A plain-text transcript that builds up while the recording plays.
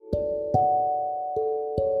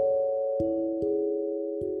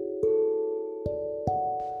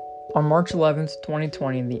On March 11th,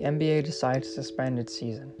 2020, the NBA decided to suspend its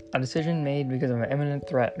season, a decision made because of an imminent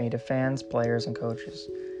threat made to fans, players, and coaches.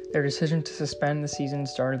 Their decision to suspend the season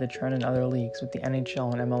started the trend in other leagues, with the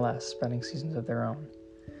NHL and MLS suspending seasons of their own.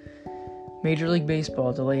 Major League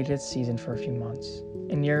Baseball delayed its season for a few months.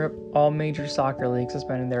 In Europe, all major soccer leagues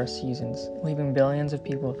suspended their seasons, leaving billions of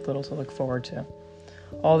people with little to look forward to.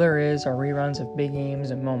 All there is are reruns of big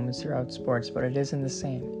games and moments throughout sports, but it isn't the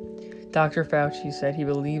same. Dr. Fauci said he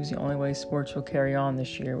believes the only way sports will carry on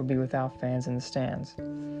this year will be without fans in the stands.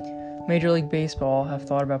 Major League Baseball have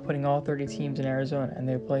thought about putting all 30 teams in Arizona, and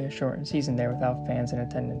they would play a shortened season there without fans in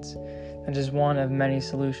attendance. That is one of many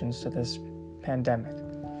solutions to this pandemic.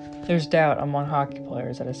 There's doubt among hockey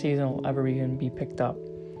players that a season will ever even be picked up.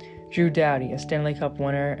 Drew Doughty, a Stanley Cup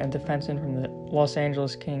winner and defenseman from the Los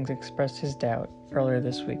Angeles Kings, expressed his doubt earlier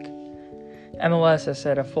this week. MLS has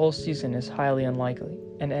said a full season is highly unlikely,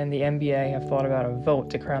 and the NBA have thought about a vote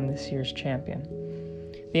to crown this year's champion.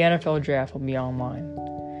 The NFL draft will be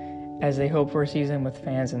online, as they hope for a season with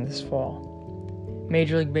fans in this fall.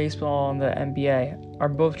 Major League Baseball and the NBA are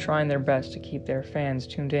both trying their best to keep their fans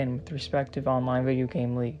tuned in with respective online video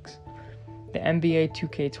game leagues. The NBA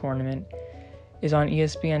 2K tournament is on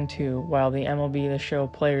ESPN2, while the MLB The Show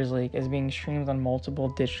Players League is being streamed on multiple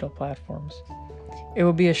digital platforms. It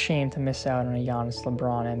would be a shame to miss out on a Giannis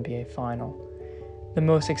LeBron NBA final, the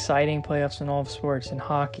most exciting playoffs in all of sports in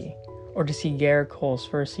hockey, or to see Garrett Cole's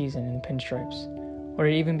first season in pinstripes. Would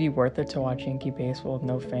it even be worth it to watch Yankee baseball with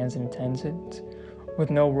no fans in attendance, with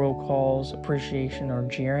no roll calls, appreciation, or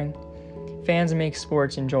jeering? Fans make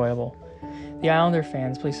sports enjoyable. The Islander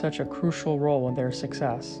fans play such a crucial role in their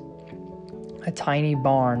success. A tiny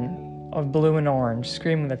barn of blue and orange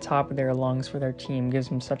screaming at the top of their lungs for their team gives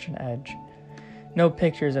them such an edge. No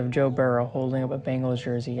pictures of Joe Burrow holding up a Bengals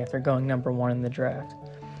jersey after going number 1 in the draft,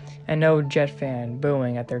 and no Jet fan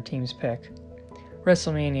booing at their team's pick.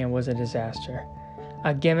 WrestleMania was a disaster,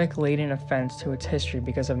 a gimmick-laden offense to its history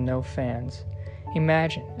because of no fans.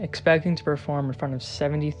 Imagine expecting to perform in front of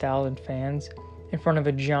 70,000 fans in front of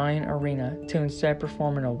a giant arena to instead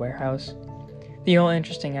perform in a warehouse. The only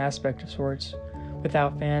interesting aspect of sports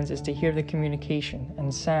without fans is to hear the communication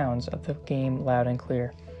and sounds of the game loud and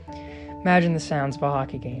clear. Imagine the sounds of a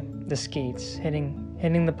hockey game, the skates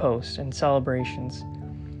hitting the post and celebrations,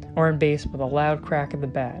 or in baseball, the loud crack of the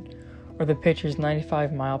bat, or the pitcher's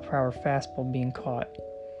 95-mile-per-hour fastball being caught.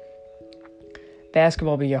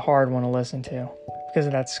 Basketball would be a hard one to listen to, because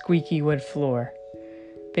of that squeaky wood floor.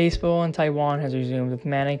 Baseball in Taiwan has resumed with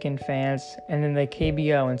mannequin fans, and then the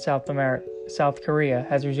KBO in South Korea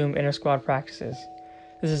has resumed inter-squad practices.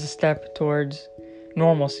 This is a step towards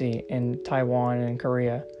normalcy in Taiwan and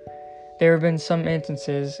Korea. There have been some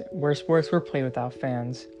instances where sports were played without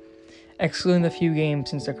fans, excluding the few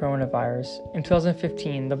games since the coronavirus. In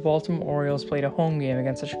 2015, the Baltimore Orioles played a home game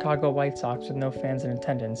against the Chicago White Sox with no fans in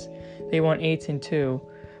attendance. They won 8-2,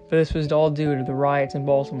 but this was all due to the riots in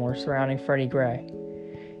Baltimore surrounding Freddie Gray.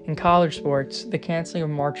 In college sports, the canceling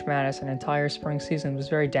of March Madness and entire spring season was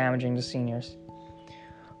very damaging to seniors.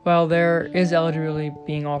 While there is eligibility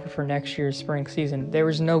being offered for next year's spring season, there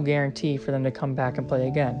is no guarantee for them to come back and play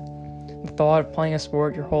again. The thought of playing a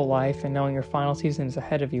sport your whole life and knowing your final season is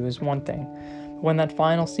ahead of you is one thing, but when that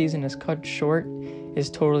final season is cut short, it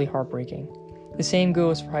is totally heartbreaking. The same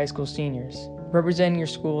goes for high school seniors. Representing your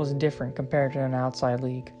school is different compared to an outside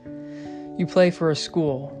league. You play for a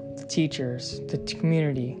school, the teachers, the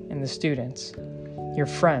community, and the students, your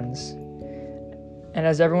friends. And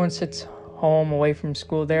as everyone sits home away from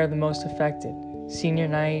school, they are the most affected. Senior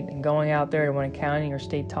night and going out there to win a county or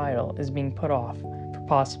state title is being put off,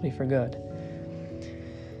 possibly for good.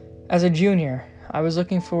 As a junior, I was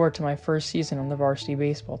looking forward to my first season on the varsity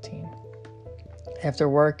baseball team. After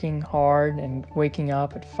working hard and waking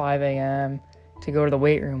up at 5 a.m. to go to the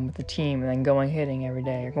weight room with the team and then going hitting every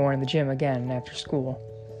day or going to the gym again after school,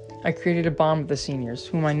 I created a bond with the seniors,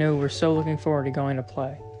 whom I knew were so looking forward to going to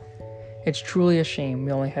play. It's truly a shame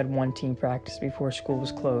we only had one team practice before school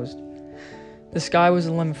was closed. The sky was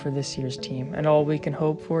the limit for this year's team, and all we can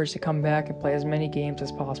hope for is to come back and play as many games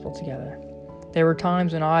as possible together. There were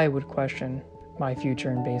times when I would question my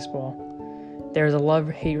future in baseball. There was a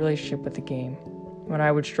love-hate relationship with the game. When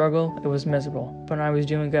I would struggle, it was miserable, but when I was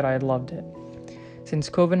doing good, I loved it. Since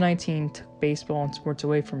COVID-19 took baseball and sports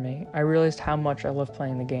away from me, I realized how much I love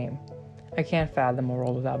playing the game. I can't fathom a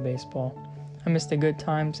world without baseball. I miss the good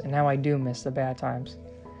times, and now I do miss the bad times.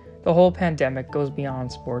 The whole pandemic goes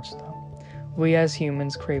beyond sports, though. We as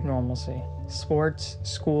humans crave normalcy. Sports,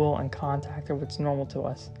 school, and contact are what's normal to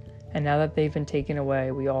us, and now that they've been taken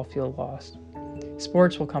away, we all feel lost.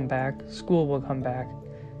 Sports will come back, school will come back,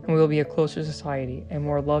 and we will be a closer society, a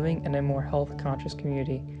more loving and a more health-conscious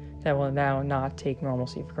community that will now not take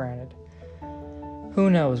normalcy for granted. Who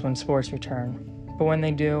knows when sports return, but when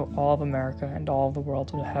they do, all of America and all of the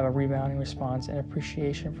world will have a rebounding response and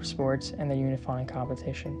appreciation for sports and their unifying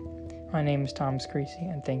competition. My name is Thomas Creasy,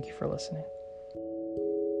 and thank you for listening.